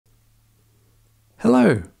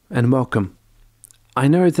Hello and welcome. I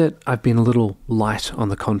know that I've been a little light on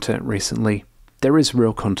the content recently. There is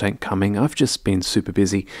real content coming. I've just been super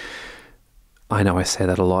busy. I know I say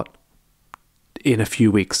that a lot. In a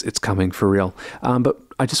few weeks, it's coming for real. But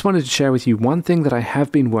I just wanted to share with you one thing that I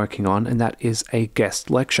have been working on, and that is a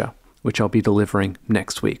guest lecture, which I'll be delivering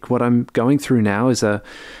next week. What I'm going through now is a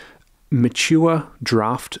mature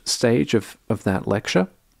draft stage of that lecture.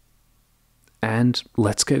 And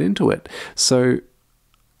let's get into it. So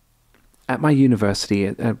at my university,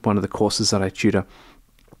 at one of the courses that I tutor,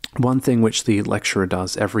 one thing which the lecturer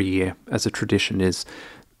does every year as a tradition is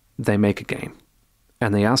they make a game.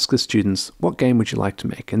 And they ask the students, what game would you like to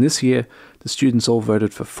make? And this year, the students all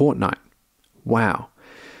voted for Fortnite. Wow.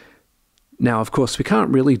 Now, of course, we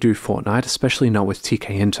can't really do Fortnite, especially not with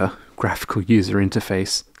tkinter, graphical user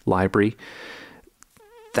interface library.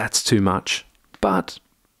 That's too much. But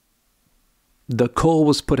the call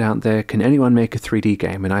was put out there, can anyone make a 3D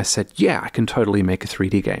game? And I said, yeah, I can totally make a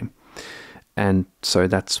 3D game. And so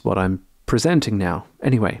that's what I'm presenting now.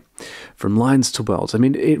 Anyway, from lines to worlds. I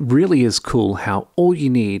mean, it really is cool how all you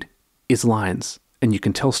need is lines and you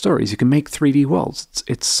can tell stories. You can make 3D worlds.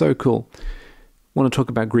 It's so cool. Want to talk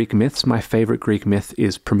about Greek myths? My favorite Greek myth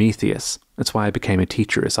is Prometheus. That's why I became a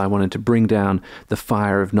teacher, is I wanted to bring down the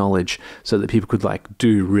fire of knowledge so that people could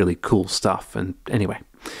do really cool stuff. And anyway,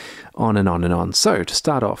 on and on and on. So to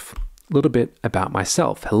start off, a little bit about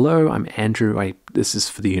myself. Hello, I'm Andrew. This is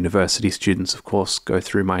for the university students, of course, go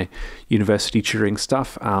through my university tutoring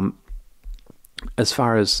stuff. As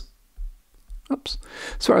far as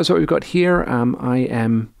what we've got here, I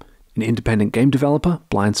am an independent game developer,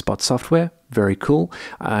 Blind Spot Software. Very cool.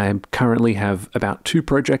 I currently have about 2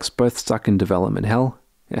 projects, both stuck in development hell.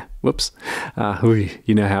 Yeah, whoops.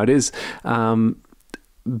 You know how it is.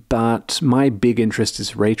 But my big interest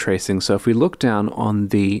is ray tracing. So if we look down on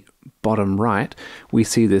the bottom right, we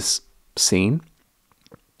see this scene.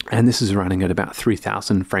 And this is running at about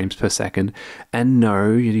 3,000 frames per second. And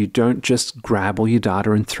no, you don't just grab all your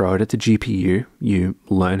data and throw it at the GPU. You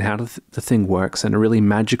learn how the thing works, and a really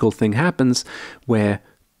magical thing happens where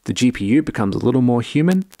the GPU becomes a little more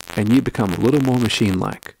human and you become a little more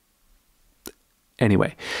machine-like.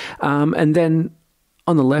 Anyway, and then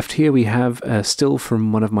on the left here, we have a still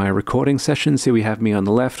from one of my recording sessions. Here we have me on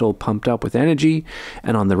the left, all pumped up with energy,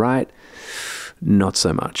 and on the right, not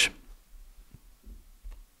so much.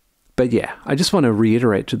 But yeah, I just want to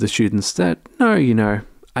reiterate to the students that, no,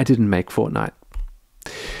 I didn't make Fortnite.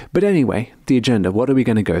 But anyway, the agenda, what are we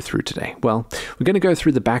going to go through today? Well, we're going to go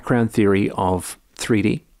through the background theory of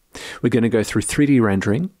 3D. We're going to go through 3D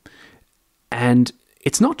rendering. And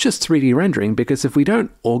it's not just 3D rendering, because if we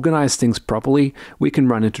don't organize things properly, we can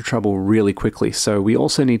run into trouble really quickly. So we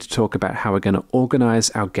also need to talk about how we're going to organize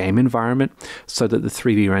our game environment so that the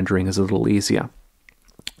 3D rendering is a little easier.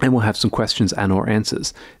 And we'll have some questions and or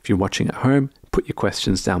answers. If you're watching at home, put your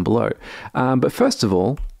questions down below. But first of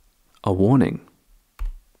all, a warning.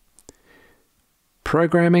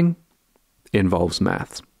 Programming involves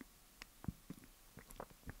maths.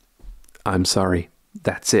 I'm sorry,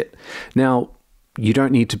 that's it. Now, you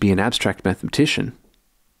don't need to be an abstract mathematician.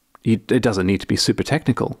 It doesn't need to be super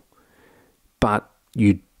technical. But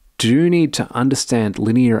you do need to understand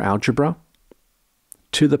linear algebra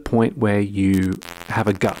to the point where you have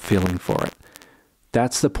a gut feeling for it.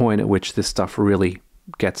 That's the point at which this stuff really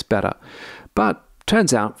gets better. But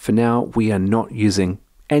turns out, for now, we are not using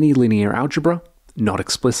any linear algebra, not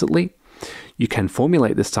explicitly. You can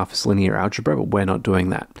formulate this stuff as linear algebra, but we're not doing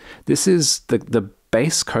that. This is the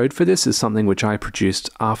base code for this is something which I produced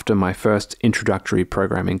after my first introductory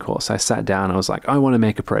programming course. I sat down, I was like, I want to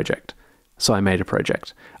make a project. So I made a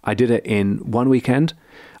project. I did it in one weekend.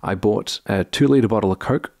 I bought a 2-liter bottle of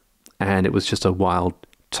Coke, and it was just a wild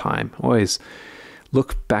time. Always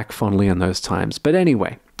look back fondly on those times. But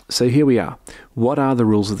anyway, so here we are. What are the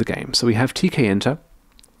rules of the game? So we have tkinter.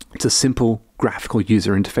 It's a simple graphical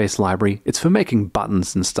user interface library. It's for making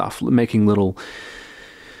buttons and stuff, making little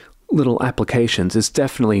applications. It's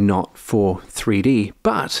definitely not for 3D,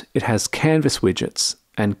 but it has canvas widgets,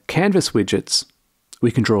 and canvas widgets, we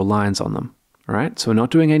can draw lines on them. All right, so we're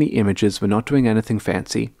not doing any images, we're not doing anything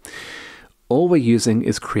fancy. All we're using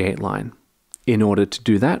is createLine. In order to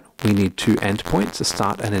do that, we need 2 endpoints, a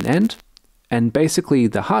start and an end. And basically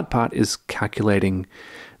the hard part is calculating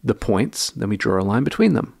the points, then we draw a line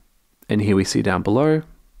between them. And here we see down below,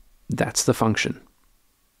 that's the function.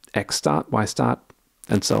 X start, Y start,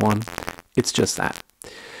 and so on. It's just that.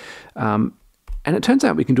 And it turns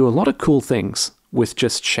out we can do a lot of cool things with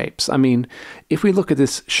just shapes. I mean, if we look at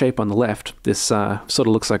this shape on the left, this sort of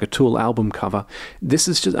looks like a Tool album cover. This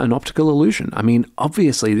is just an optical illusion. I mean,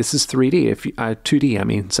 obviously this is 3D. 2D, I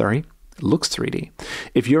mean, sorry. It looks 3D.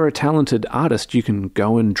 If you're a talented artist, you can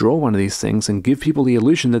go and draw one of these things and give people the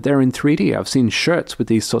illusion that they're in 3D. I've seen shirts with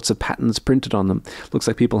these sorts of patterns printed on them. Looks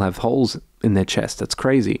like people have holes in their chest. That's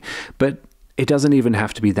crazy. But it doesn't even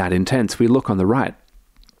have to be that intense. We look on the right.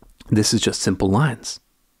 This is just simple lines,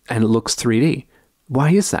 and it looks 3D.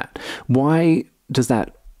 Why is that? Why does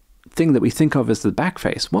that thing that we think of as the back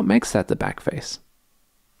face, what makes that the back face?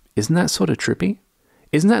 Isn't that sort of trippy?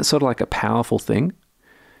 Isn't that sort of like a powerful thing?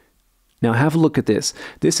 Now have a look at this.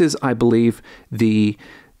 This is, I believe, the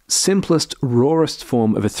simplest, rawest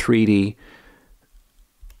form of a 3D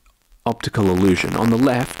optical illusion. On the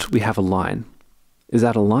left, we have a line. Is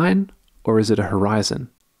that a line or is it a horizon?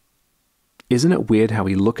 Isn't it weird how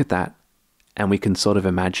we look at that and we can sort of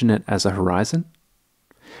imagine it as a horizon?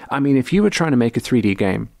 I mean, if you were trying to make a 3D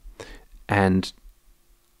game, and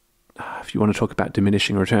if you want to talk about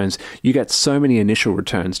diminishing returns, you get so many initial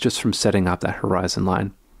returns just from setting up that horizon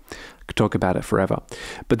line. I could talk about it forever.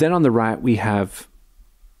 But then on the right, we have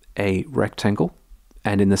a rectangle,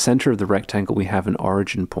 and in the center of the rectangle, we have an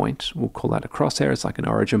origin point. We'll call that a crosshair. It's like an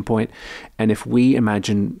origin point. And if we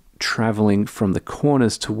imagine traveling from the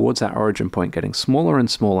corners towards that origin point, getting smaller and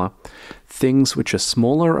smaller, things which are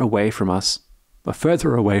smaller away from us, or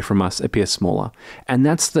further away from us, appear smaller. And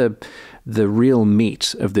that's the real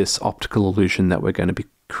meat of this optical illusion that we're going to be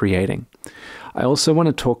creating. I also want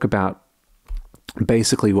to talk about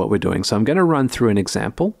basically what we're doing. So I'm going to run through an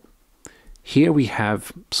example. Here we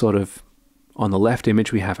have sort of, on the left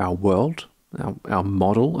image, we have our world, our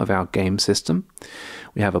model of our game system.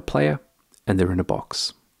 We have a player, and they're in a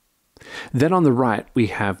box. Then on the right, we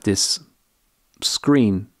have this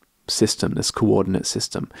screen system, this coordinate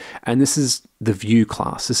system. And this is the view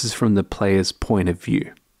class. This is from the player's point of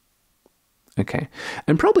view. Okay.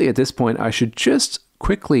 And probably at this point, I should just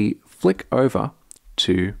quickly flick over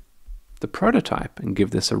to the prototype and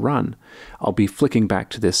give this a run. I'll be flicking back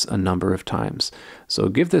to this a number of times. So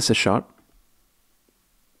give this a shot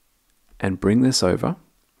and bring this over.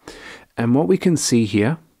 And what we can see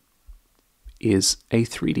here is a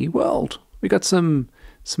 3D world. We got some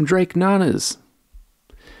Drake nanas.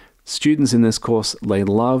 Students in this course, they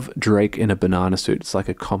love Drake in a banana suit. It's like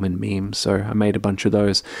a common meme, so I made a bunch of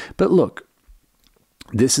those. But look,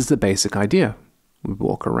 this is the basic idea. We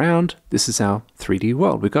walk around. This is our 3D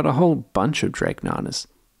world. We've got a whole bunch of Drake nanas.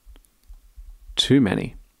 Too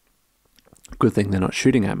many. Good thing they're not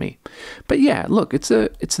shooting at me. But yeah, look, it's a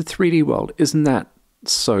 3D world. Isn't that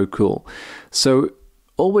so cool? So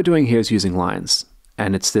all we're doing here is using lines,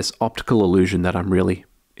 and it's this optical illusion that I'm really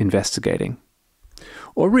investigating.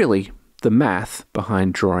 Or really, the math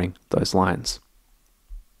behind drawing those lines.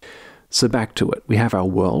 So back to it. We have our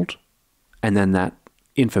world, and then that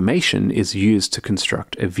information is used to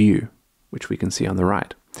construct a view, which we can see on the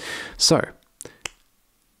right. So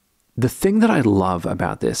the thing that I love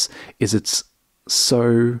about this is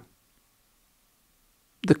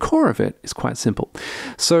the core of it is quite simple.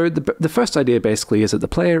 So the first idea basically is that the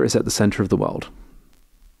player is at the center of the world.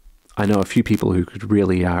 I know a few people who could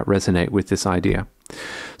really resonate with this idea.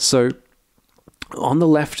 So on the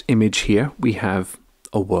left image here, we have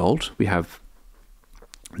a world. We have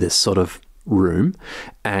this sort of room,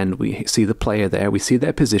 and we see the player there. We see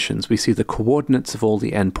their positions. We see the coordinates of all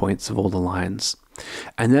the endpoints of all the lines.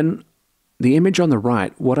 And then the image on the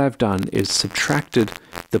right, what I've done is subtracted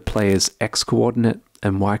the player's X coordinate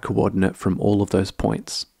and Y coordinate from all of those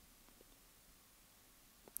points.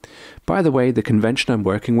 By the way, the convention I'm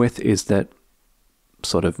working with is that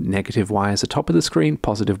sort of negative Y is the top of the screen,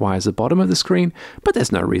 positive Y is the bottom of the screen, but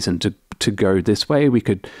there's no reason to go this way. We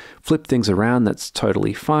could flip things around, that's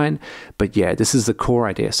totally fine. But yeah, this is the core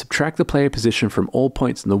idea. Subtract the player position from all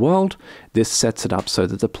points in the world. This sets it up so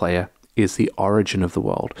that the player is the origin of the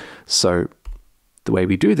world. So the way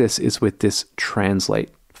we do this is with this translate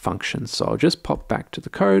function. So I'll just pop back to the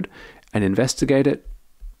code and investigate it.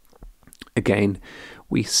 Again,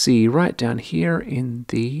 we see right down here in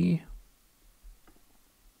the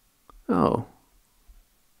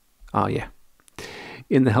yeah.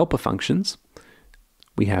 In the helper functions,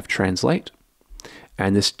 we have translate,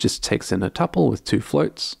 and this just takes in a tuple with two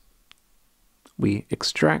floats. We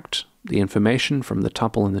extract the information from the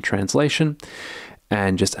tuple and the translation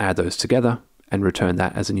and just add those together and return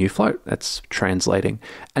that as a new float. That's translating.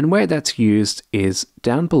 And where that's used is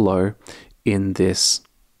down below in this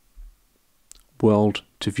world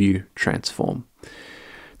to view transform.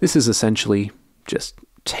 This is essentially just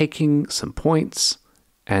taking some points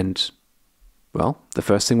and, well, the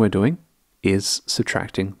first thing we're doing is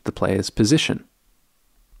subtracting the player's position.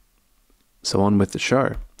 So on with the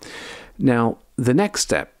show. Now, the next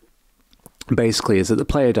step basically is that the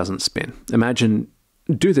player doesn't spin. Imagine,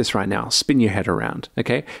 do this right now, spin your head around,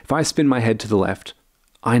 okay? If I spin my head to the left,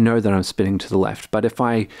 I know that I'm spinning to the left, but if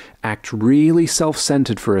I act really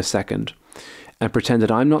self-centered for a second and pretend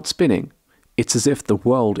that I'm not spinning, it's as if the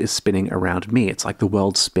world is spinning around me. It's like the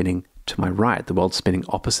world's spinning to my right, the world's spinning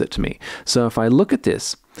opposite to me. So if I look at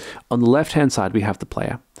this, on the left-hand side, we have the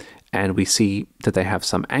player, and we see that they have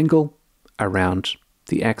some angle around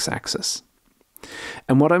the x-axis.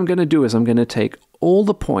 And what I'm going to do is I'm going to take all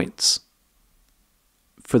the points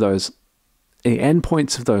for the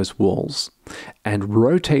endpoints of those walls and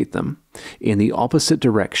rotate them in the opposite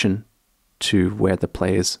direction to where the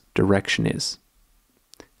player's direction is.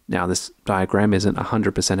 Now, this diagram isn't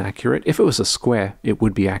 100% accurate. If it was a square, it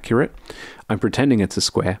would be accurate. I'm pretending it's a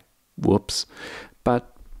square. Whoops.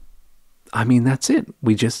 But, I mean, that's it.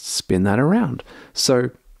 We just spin that around. So,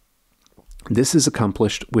 this is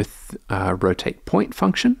accomplished with a rotate point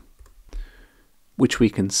function, which we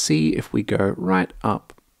can see if we go right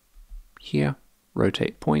up here,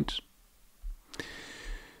 rotate point.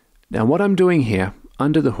 Now, what I'm doing here,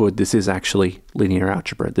 under the hood, this is actually linear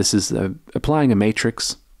algebra. This is applying a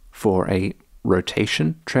matrix for a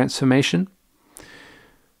rotation transformation.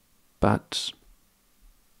 But,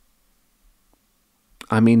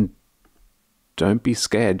 I mean, don't be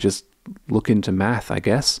scared. Just look into math, I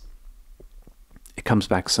guess. It comes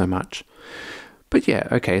back so much. But yeah,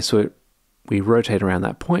 okay, so we rotate around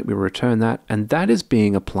that point, we return that, and that is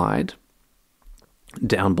being applied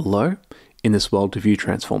down below in this world to view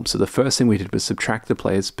transform. So the first thing we did was subtract the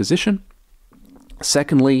player's position.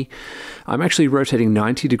 Secondly, I'm actually rotating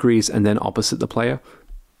 90 degrees and then opposite the player,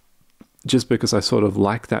 just because I sort of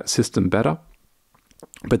like that system better.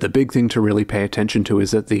 But the big thing to really pay attention to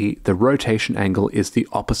is that the rotation angle is the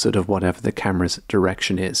opposite of whatever the camera's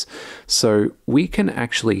direction is. So we can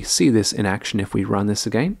actually see this in action if we run this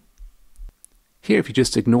again. Here, if you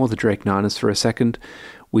just ignore the Drake 9ers for a second,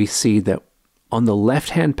 we see that on the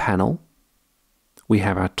left-hand panel, we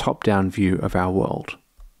have our top-down view of our world.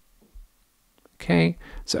 Okay,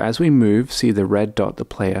 so as we move, see the red dot, the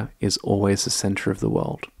player, is always the center of the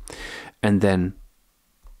world. And then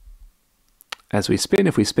as we spin,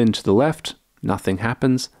 if we spin to the left, nothing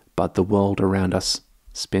happens, but the world around us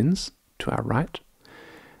spins to our right,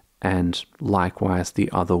 and likewise the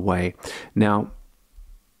other way. Now,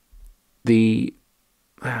 the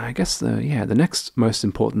next most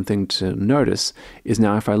important thing to notice is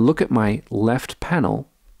now if I look at my left panel,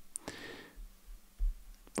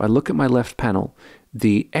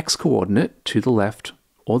 the x-coordinate to the left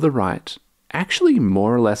or the right actually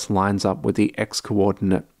more or less lines up with the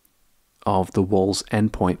x-coordinate of the wall's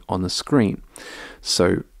endpoint on the screen.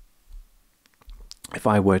 So if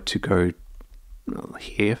I were to go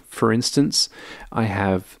here, for instance, I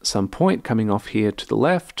have some point coming off here to the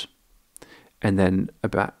left, and then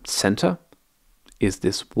about center is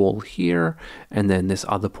this wall here, and then this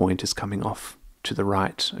other point is coming off to the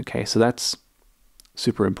right. Okay, so that's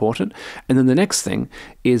super important. And then the next thing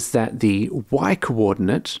is that the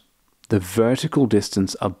y-coordinate, the vertical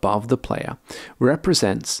distance above the player,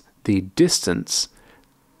 represents the distance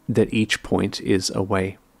that each point is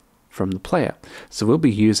away from the player. So we'll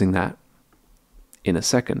be using that in a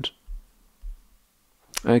second.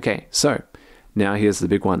 Okay, so now here's the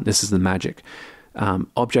big one. This is the magic.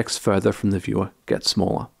 Objects further from the viewer get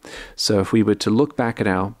smaller. So if we were to look back at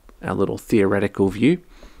our little theoretical view,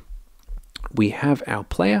 we have our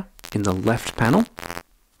player in the left panel,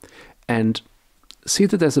 and see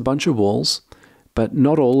that there's a bunch of walls, but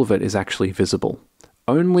not all of it is actually visible.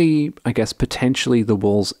 Only, I guess, potentially the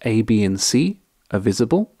walls A, B, and C are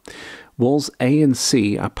visible. Walls A and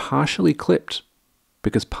C are partially clipped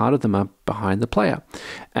because part of them are behind the player.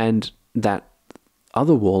 And that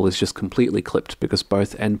other wall is just completely clipped because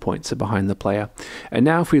both endpoints are behind the player. And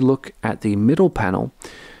now if we look at the middle panel,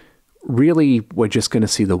 really we're just going to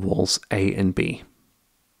see the walls A and B.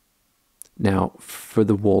 Now for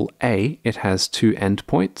the wall A, it has two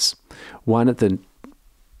endpoints, one at the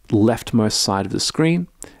leftmost side of the screen,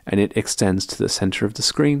 and it extends to the center of the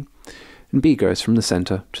screen, and B goes from the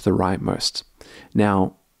center to the rightmost.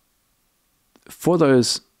 Now, for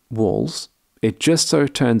those walls, it just so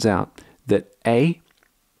turns out that A's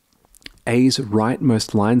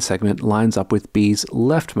rightmost line segment lines up with B's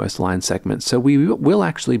leftmost line segment. So we will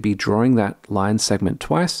actually be drawing that line segment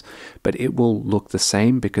twice, but it will look the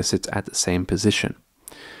same because it's at the same position.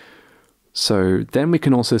 So then we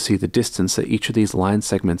can also see the distance that each of these line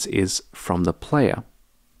segments is from the player.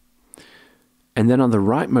 And then on the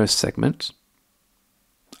rightmost segment,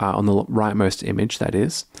 on the rightmost image, that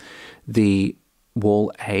is, the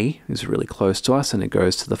wall A is really close to us and it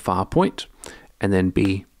goes to the far point, and then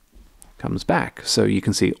B comes back. So you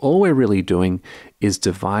can see all we're really doing is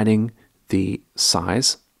dividing the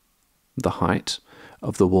size, the height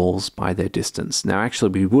of the walls by their distance. Now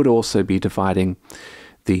actually we would also be dividing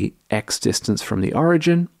the X distance from the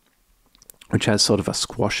origin, which has sort of a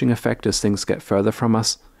squashing effect as things get further from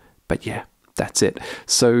us. But yeah, that's it.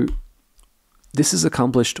 So this is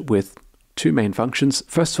accomplished with two main functions.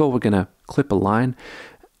 First of all, we're going to clip a line.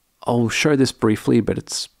 I'll show this briefly, but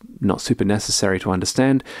it's not super necessary to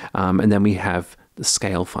understand. And then we have the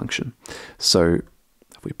scale function. So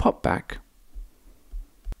if we pop back,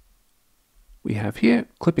 we have here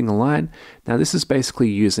clipping a line. Now this is basically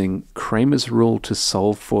using Cramer's rule to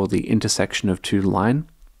solve for the intersection of two line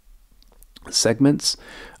segments.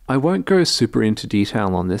 I won't go super into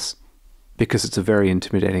detail on this because it's a very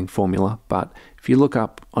intimidating formula, but if you look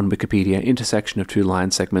up on Wikipedia, intersection of two line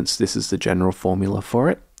segments, this is the general formula for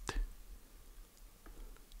it.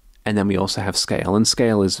 And then we also have scale, and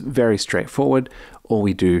scale is very straightforward. All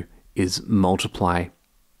we do is multiply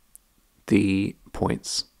the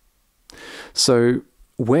points. So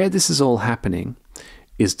where this is all happening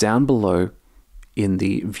is down below in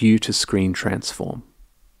the view to screen transform.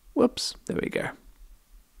 Whoops, there we go.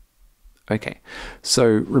 Okay, so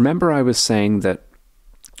remember I was saying that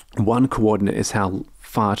one coordinate is how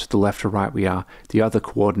far to the left or right we are. The other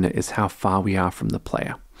coordinate is how far we are from the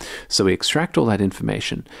player. So we extract all that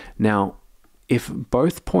information. Now, if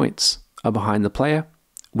both points are behind the player,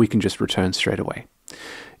 we can just return straight away.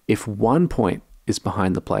 If one point is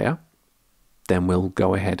behind the player, then we'll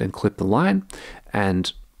go ahead and clip the line,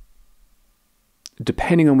 and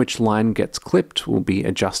depending on which line gets clipped, we'll be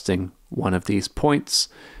adjusting one of these points,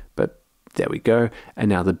 but there we go. And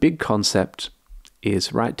now the big concept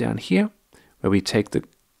is right down here, where we take the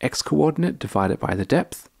X coordinate, divide it by the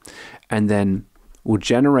depth, and then we'll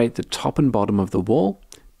generate the top and bottom of the wall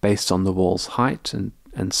based on the wall's height and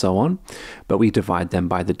so on, but we divide them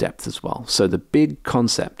by the depth as well. So the big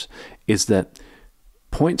concept is that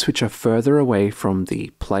points which are further away from the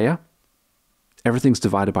player, everything's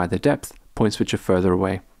divided by the depth. Points which are further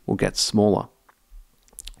away will get smaller.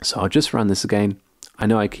 So I'll just run this again. I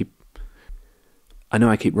know I keep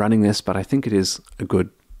running this, but I think it is a good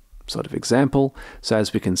sort of example. So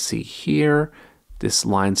as we can see here, this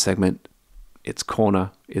line segment, its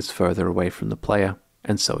corner is further away from the player,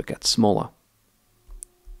 and so it gets smaller.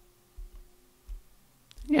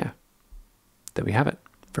 Yeah, there we have it.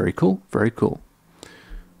 Very cool, very cool.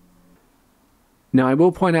 Now I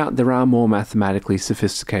will point out there are more mathematically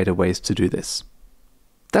sophisticated ways to do this.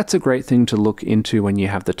 That's a great thing to look into when you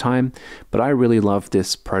have the time, but I really love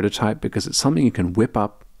this prototype because it's something you can whip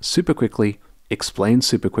up super quickly, explain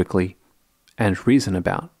super quickly, and reason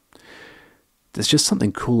about. There's just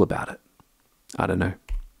something cool about it. I don't know.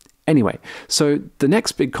 Anyway, so the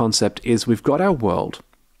next big concept is we've got our world,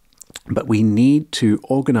 but we need to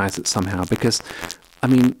organize it somehow because, I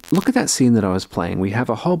mean, look at that scene that I was playing. We have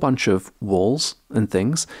a whole bunch of walls and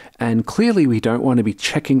things, and clearly we don't want to be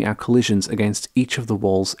checking our collisions against each of the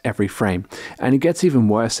walls every frame. And it gets even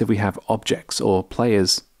worse if we have objects or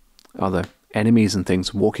players, other enemies and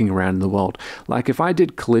things walking around in the world. Like if I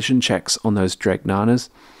did collision checks on those Dragnanas,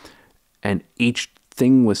 and each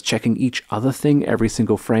thing was checking each other thing every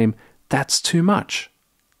single frame, that's too much.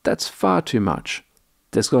 That's far too much.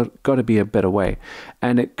 There's got to be a better way.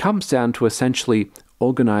 And it comes down to essentially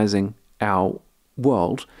organizing our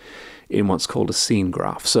world in what's called a scene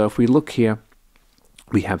graph. So if we look here,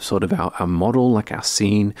 we have sort of our model, like our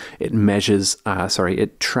scene. It measures,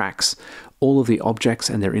 it tracks all of the objects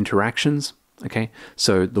and their interactions. Okay,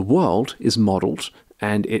 so the world is modeled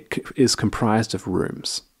and it is comprised of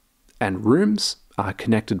rooms. And rooms are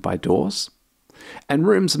connected by doors. And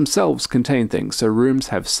rooms themselves contain things. So rooms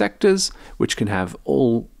have sectors, which can have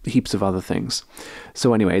all heaps of other things.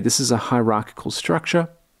 So anyway, this is a hierarchical structure,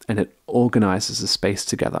 and it organizes the space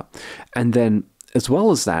together. And then, as well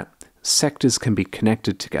as that, sectors can be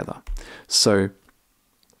connected together. So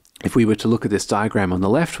if we were to look at this diagram on the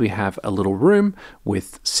left, we have a little room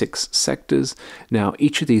with 6 sectors. Now,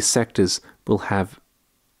 each of these sectors will have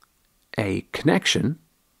a connection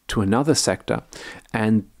to another sector,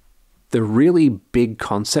 and the really big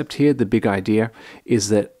concept here, the big idea, is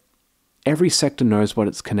that every sector knows what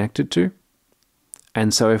it's connected to.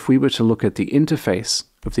 And so if we were to look at the interface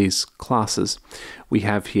of these classes, we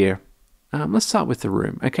have here, let's start with the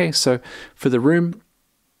room. Okay, so for the room,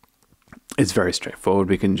 it's very straightforward.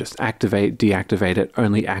 We can just activate, deactivate it.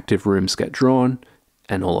 Only active rooms get drawn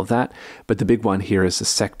and all of that. But the big one here is a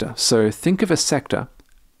sector. So think of a sector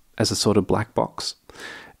as a sort of black box.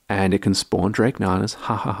 and it can spawn Drake Nanas,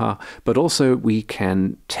 ha ha ha. But also we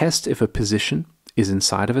can test if a position is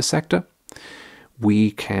inside of a sector.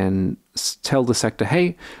 We can tell the sector,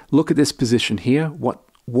 hey, look at this position here.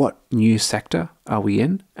 What new sector are we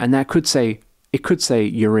in? And that could say, it could say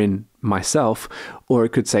you're in myself, or it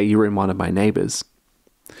could say you're in one of my neighbors.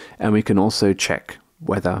 And we can also check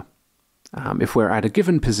whether, if we're at a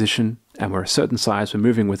given position and we're a certain size, we're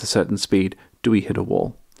moving with a certain speed, do we hit a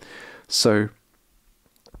wall? So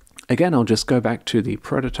again, I'll just go back to the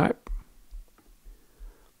prototype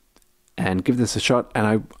and give this a shot.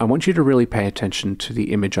 And I want you to really pay attention to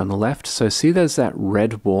the image on the left. So see, there's that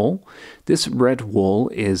red wall. This red wall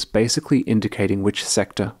is basically indicating which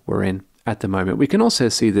sector we're in at the moment. We can also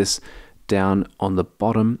see this down on the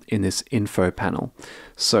bottom in this info panel.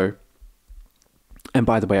 So, and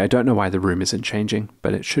by the way, I don't know why the room isn't changing,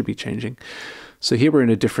 but it should be changing. So here we're in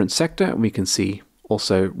a different sector, and we can see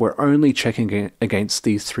also we're only checking against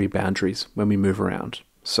these 3 boundaries when we move around.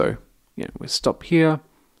 So, we stop here,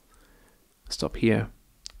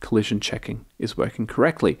 collision checking is working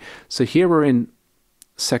correctly. So here we're in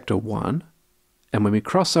sector 1, and when we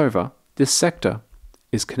cross over, this sector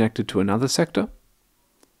is connected to another sector.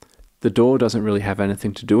 The door doesn't really have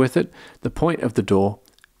anything to do with it. The point of the door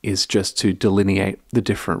is just to delineate the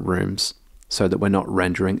different rooms so that we're not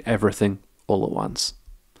rendering everything all at once.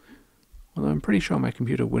 Well, I'm pretty sure my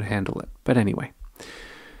computer would handle it. But anyway.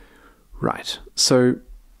 Right. So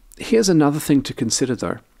here's another thing to consider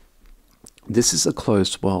though. This is a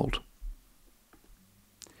closed world,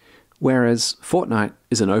 whereas Fortnite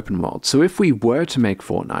is an open world. So if we were to make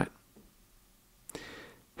Fortnite,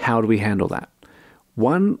 how do we handle that?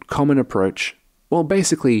 One common approach, well,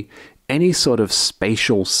 basically any sort of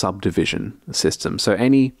spatial subdivision system. So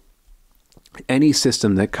any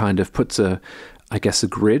system that kind of puts a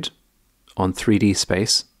grid on 3D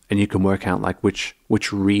space, and you can work out like which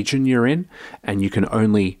region you're in, and you can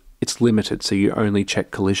only, it's limited, so you only check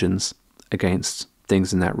collisions against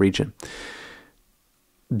things in that region.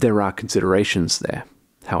 There are considerations there.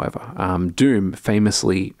 However, Doom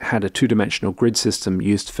famously had a 2-dimensional grid system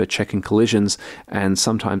used for checking collisions, and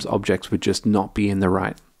sometimes objects would just not be in the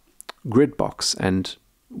right grid box and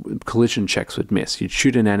collision checks would miss. You'd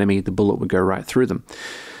shoot an enemy, the bullet would go right through them.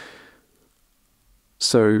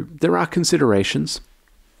 So there are considerations.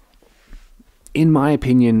 In my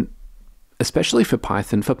opinion, especially for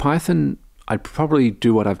Python, I'd probably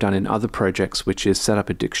do what I've done in other projects, which is set up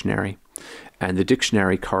a dictionary. And the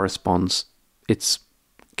dictionary corresponds, its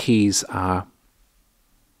keys are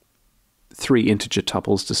 3 integer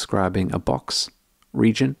tuples describing a box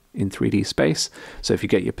region in 3D space. So if you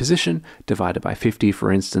get your position divided by 50,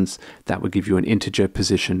 for instance, that would give you an integer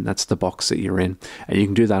position. That's the box that you're in. And you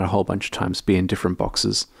can do that a whole bunch of times, be in different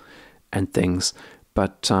boxes and things.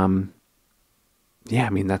 But yeah, I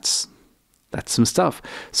mean, that's some stuff.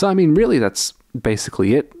 So I mean, really, that's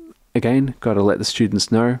basically it. Again, got to let the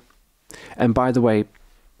students know. And by the way,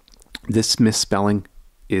 this misspelling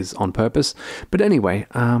is on purpose. But anyway,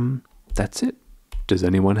 that's it. Does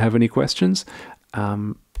anyone have any questions?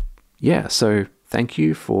 Yeah, so thank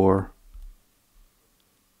you for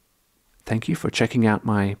checking out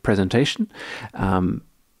my presentation.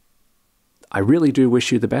 I really do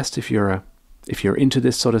wish you the best if you're into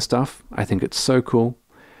this sort of stuff. I think it's so cool.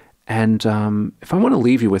 And if I want to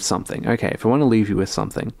leave you with something,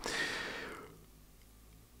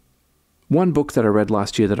 one book that I read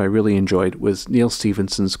last year that I really enjoyed was Neal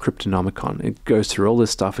Stephenson's Cryptonomicon. It goes through all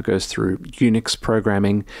this stuff. It goes through Unix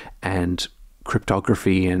programming and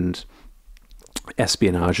cryptography and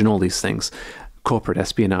espionage and all these things, corporate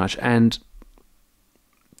espionage. And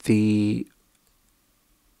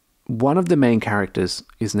one of the main characters,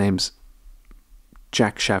 his name's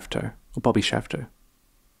Jack Shafto, or Bobby Shafto.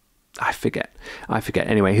 I forget.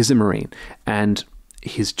 Anyway, he's a Marine, and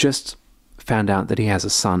he's just found out that he has a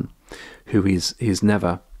son who he's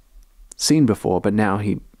never seen before, but now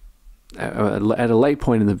he, at a late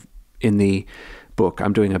point in the book,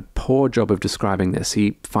 I'm doing a poor job of describing this,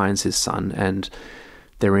 he finds his son, and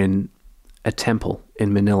they're in a temple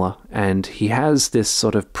in Manila, and he has this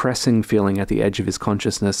sort of pressing feeling at the edge of his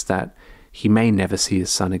consciousness that he may never see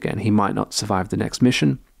his son again. He might not survive the next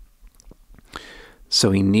mission.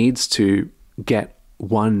 So he needs to get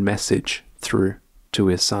one message through to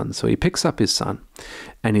his son. So he picks up his son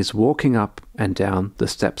and he's walking up and down the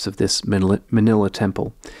steps of this Manila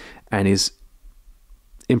temple, and he's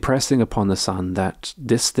impressing upon the son that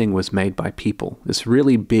this thing was made by people. This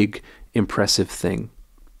really big, impressive thing.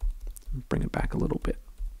 Bring it back a little bit.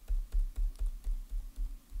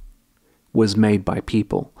 Was made by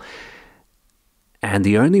people. And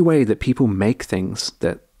the only way that people make things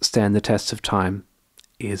that stand the test of time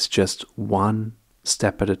is just one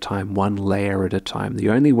step at a time, one layer at a time. The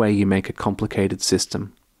only way you make a complicated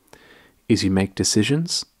system is you make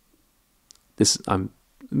decisions. I'm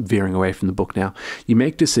veering away from the book now. You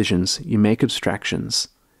make decisions, you make abstractions,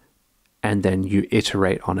 and then you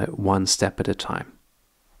iterate on it one step at a time.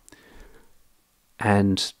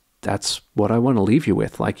 And that's what I want to leave you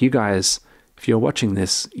with. Like, you guys, if you're watching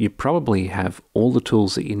this, you probably have all the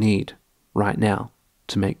tools that you need right now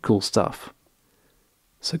to make cool stuff.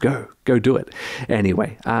 So go do it.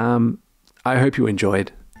 Anyway, I hope you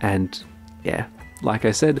enjoyed. And yeah, like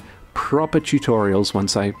I said, proper tutorials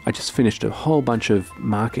once I just finished a whole bunch of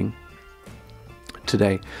marking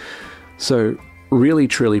today. So really,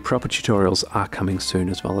 truly, proper tutorials are coming soon,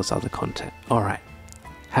 as well as other content. All right.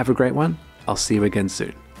 Have a great one. I'll see you again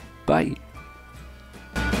soon. Bye.